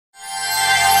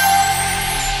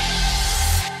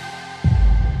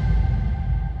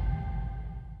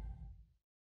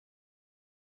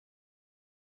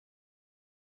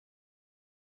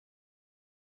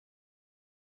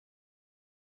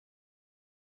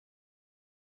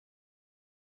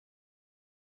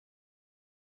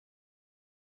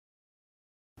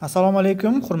Assalomu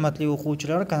alaykum, hurmatli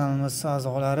o'quvchilar, kanalimiz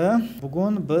a'zolari.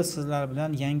 Bugun biz sizlar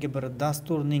bilan yangi bir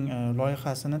dasturning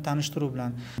loyihasini tanishtiruv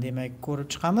bilan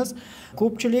ko'rib chiqamiz.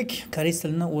 Ko'pchilik koreys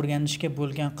tilini o'rganishga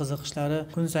bo'lgan qiziqishlari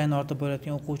kun sayin ortib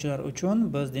borayotgan o'quvchilar uchun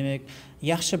biz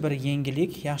yaxshi bir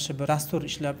yangilik, yaxshi bir dastur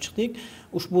ishlab chiqdik.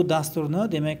 Ushbu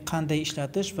dasturni qanday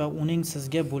ishlatish va uning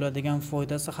sizga bo'ladigan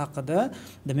foydasi haqida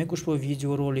ushbu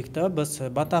video rolikda biz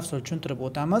batafsil tushuntirib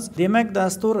o'tamiz.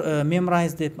 Dastur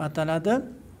Memrise deb ataladi.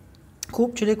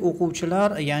 Ko'pchilik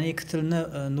o'quvchilar, ya'ni tilni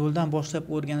noldan boshlab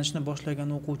o'rganishni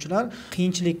boshlagan o'quvchilar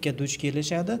qiyinchilikka duch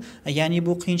kelishadi. Ya'ni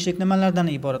bu qiyinchilik nimalardan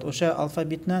iborat? O'sha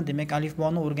alfabetni,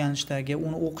 alifboni o'rganishdagi,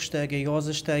 uni o'qishdagi,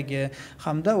 yozishdagi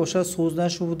hamda o'sha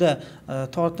so'zlashuvda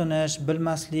tortinish,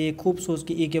 bilmaslik, ko'p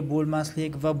so'zga ega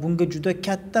bo'lmaslik va bunga juda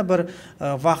katta bir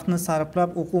vaqtni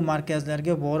sarflab o'quv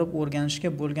markazlariga borib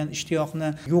o'rganishga bo'lgan ishtiyoqni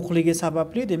yo'qligi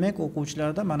sababli,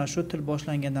 o'quvchilarda mana shu til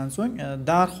boshlangandan so'ng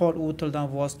darhol u tildan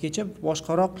voz kechib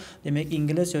boshqaroq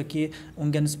ingliz yoki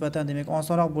unga nisbatan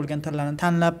osonroq bo'lgan tillarni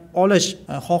tanlab olish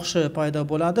xohishi paydo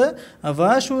bo'ladi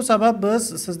va shu sabab biz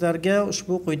sizlarga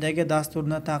ushbu quyidagi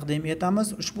dasturni taqdim etamiz.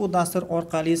 Ushbu dastur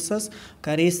orqali siz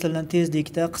koreys tilini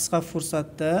tezlikda, qisqa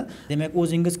fursatda,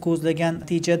 o'zingiz ko'zlagan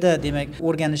natijada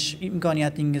o'rganish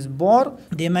imkoniyatingiz bor.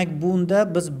 Bunda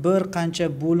biz bir qancha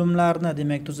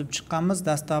bo'limlarni tuzib chiqqanmiz.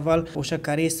 Dastavval o'sha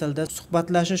koreys tilida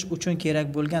suhbatlashish uchun kerak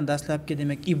bo'lgan dastlabki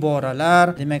iboralar,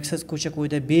 siz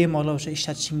ko'cha-ko'yda bemalol o'sha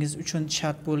ishlatishingiz uchun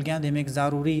shart bo'lgan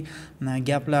zaruriy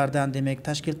gaplardan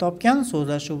tashkil topgan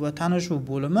so'zlashuv va tanishuv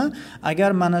bo'limi.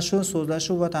 Agar mana shu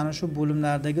so'zlashuv va tanishuv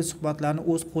bo'limlaridagi suhbatlarni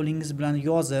o'z qo'lingiz bilan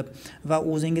yozib va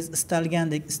o'zingiz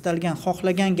istalgan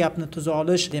xohlagan gapni tuza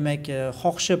olish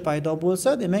xohishi paydo bo'lsa,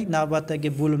 navbatdagi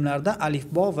bo'limlarda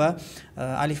alifbo va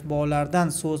alifbolardan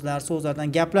so'zlardan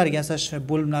gaplar yasash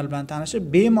bo'limlari bilan tanishib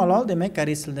bemalol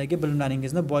koreys tilidagi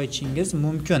bilimlaringizni boyitishingiz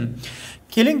mumkin.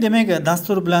 Keling,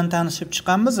 dastur bilan tanishib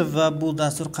chiqamiz va bu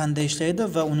dastur qanday ishlaydi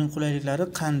va uning qulayliklari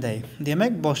qanday.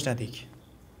 Boshladik.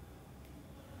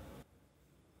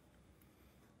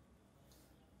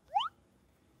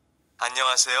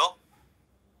 안녕하세요.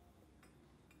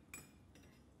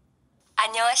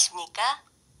 안녕하십니까?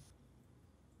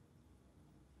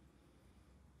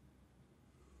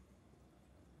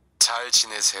 잘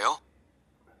지내세요?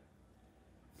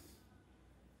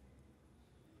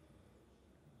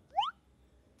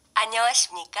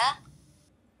 안녕하십니까?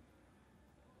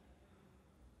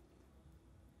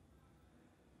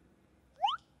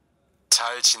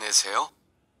 잘 지내세요?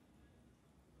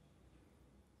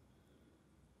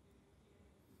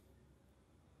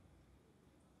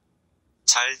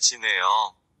 잘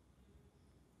지내요.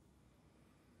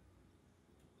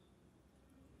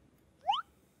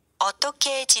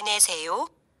 어떻게 지내세요?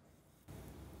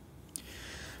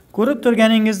 Ko'rib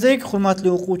turganingizdek, hurmatli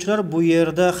o'quvchilar, bu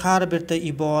yerda har bitta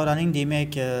iboraning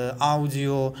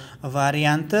audio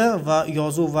varianti va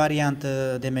yozuv varianti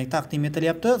taqdim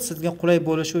etilyapti. Sizga qulay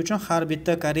bo'lishi uchun har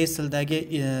bitta koreys tilidagi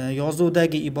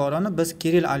yozuvdagi iborani biz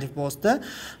kiril alifbosida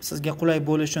sizga qulay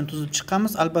bo'lishi uchun tuzib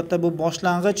chiqqanmiz. Albatta bu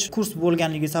boshlang'ich kurs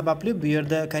bo'lganligi sababli bu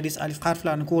yerda koreys alif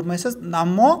harflarini ko'rmaysiz,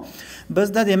 ammo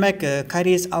bizda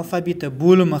koreys alfabeti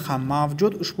bo'limi ham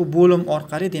mavjud. Ushbu bo'lim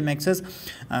orqali siz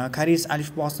koreys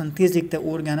alifbosini tezlikda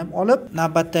o'rganib olib,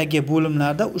 navbatdagi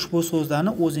bo'limlarda ushbu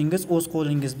so'zlarni o'zingiz o'z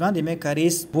qo'lingiz bilan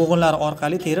koreys bo'g'inlari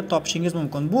orqali terib topishingiz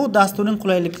mumkin. Bu dasturning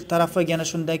qulaylik tarafi yana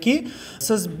shundaki,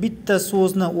 siz bitta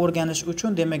so'zni o'rganish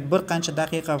uchun bir qancha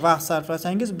daqiqa vaqt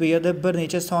sarflasangiz, bu yerda bir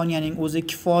necha soniyaning o'zi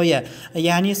kifoya.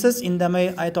 Ya'ni siz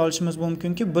indamay ayta olishimiz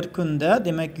mumkinki, bir kunda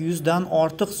 100 dan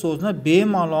ortiq so'zni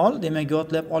bemalol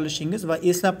yodlab olishingiz va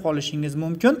eslab qolishingiz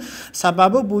mumkin.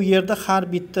 Sababi bu yerda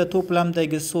har bitta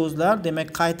to'plamdagi so'zlar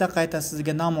qayta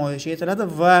sizga namoyish etiladi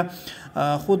va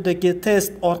xuddiki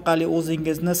test orqali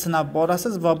o'zingizni sinab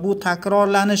borasiz va bu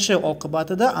takrorlanishi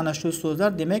oqibatida ana shu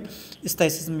so'zlar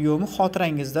istaysizmi yo'qmi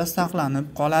xotirangizda saqlanib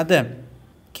qoladi.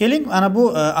 Keling, ana bu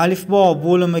alifbo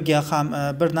bo'limiga ham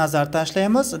bir nazar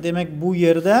tashlaymiz. Bu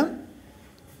yerda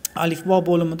alifbo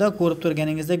bo'limida ko'rib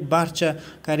turganingizdek barcha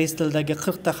koreys tilidagi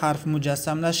 40 ta harf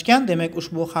mujassamlashgan.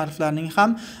 Ushbu harflarning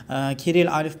ham kiril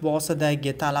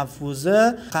alifbosidagi talaffuzi,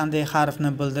 qanday harfni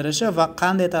bildirishi va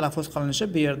qanday talaffuz qilinishi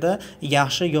bu yerda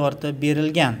yaxshi yoritib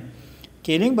berilgan.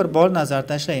 Keling, bir bor nazar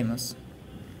tashlaymiz.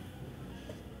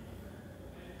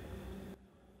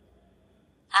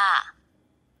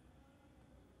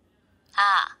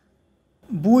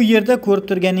 Bu yerda ko'rib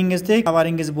turganingizdek,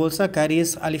 xabaringiz bo'lsa,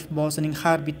 koreys alifbosining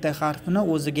har bitta harfini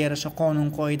o'ziga yarasha qonun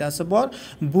qoidasi bor.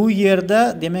 Bu yerda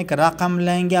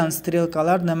raqamlangan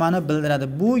strelkalar nimani bildiradi?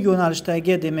 Bu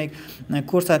yo'nalishdagi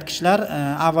ko'rsatkichlar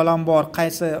avvalambor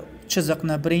qaysi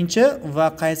chiziqni birinchi va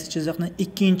qaysi chiziqni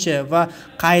ikkinchi va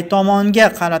qay tomonga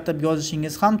qaratib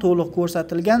yozishingiz ham to'liq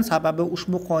ko'rsatilgan. Sababi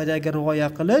ushbu qoidaga rioya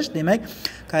qilish, demak,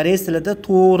 koreys tilida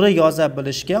to'g'ri yoza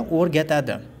bilishga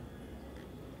o'rgatadi.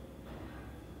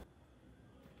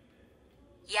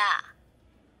 야,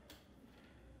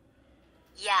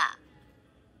 야,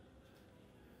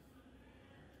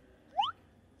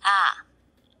 아,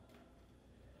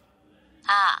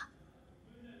 아,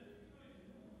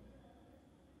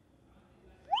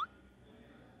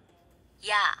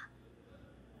 야,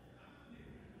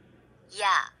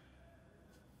 야,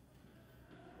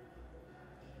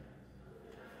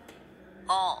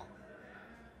 어,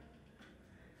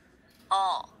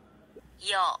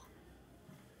 여,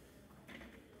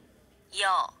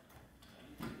 여.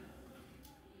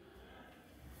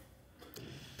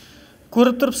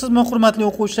 Ko'rib turibsizmi, hurmatli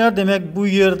o'quvchilar, demak bu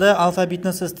yerda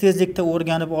alfabetni siz tezlikda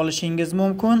o'rganib olishingiz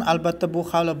mumkin. Albatta bu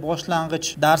hali boshlang'ich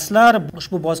darslar.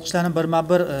 Ushbu bosqichlarni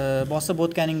birma-bir bosib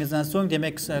o'tganingizdan so'ng,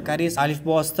 demak, koreys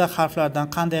alifbosida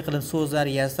harflardan qanday qilib so'zlar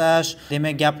yasash,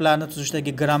 demak, gaplarni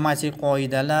tuzishdagi grammatik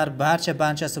qoidalar,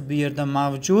 barchasi bu yerda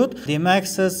mavjud. Demak,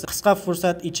 siz qisqa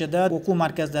fursat ichida o'quv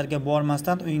markazlariga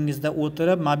bormasdan uyingizda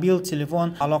o'tirib, mobil telefon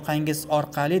aloqangiz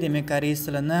orqali, demak, koreys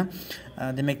tilini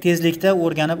demak tezlikda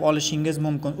o'rganib olishingiz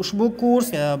mumkin. Ushbu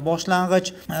kurs boshlang'ich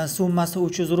summasi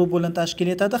 300 rublni tashkil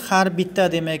etadi. Har bitta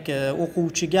demak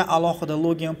o'quvchiga alohida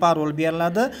login parol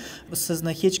beriladi.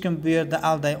 Sizni hech kim bu yerda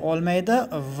alday olmaydi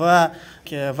va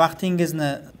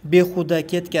vaqtingizni behuda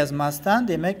ketkazmasdan,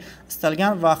 demak,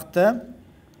 istalgan vaqtda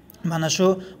mana shu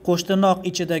qo'shtirnoq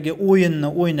ichidagi o'yinni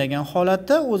o'ynagan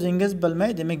holatda o'zingiz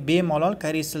bilmay, demak, bemalol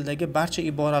koreys tilidagi barcha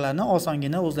iboralarni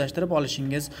osongina o'zlashtirib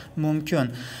olishingiz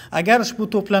mumkin. Agar ushbu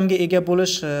to'plamga ega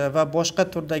bo'lish va boshqa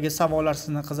turdagi savollar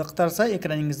sizni qiziqtirsa,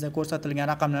 ekraningizda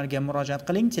ko'rsatilgan raqamlarga murojaat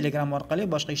qiling, Telegram orqali,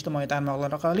 boshqa ijtimoiy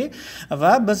tarmoqlar orqali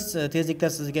va biz tezlikda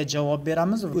sizga javob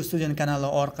beramiz. Student kanali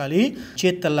orqali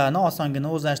chet tillarni osongina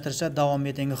o'zlashtirishda davom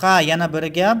eting. Ha, yana bir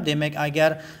gap, demak,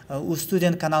 agar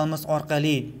student kanalimiz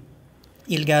orqali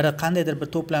ilgari qandaydir bir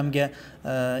to'plamga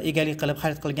egalik qilib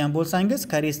xarid qilgan bo'lsangiz,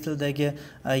 koreys tilidagi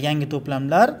yangi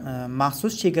to'plamlar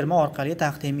maxsus chegirma orqali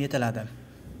taqdim etiladi.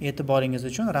 E'tiboringiz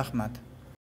uchun rahmat.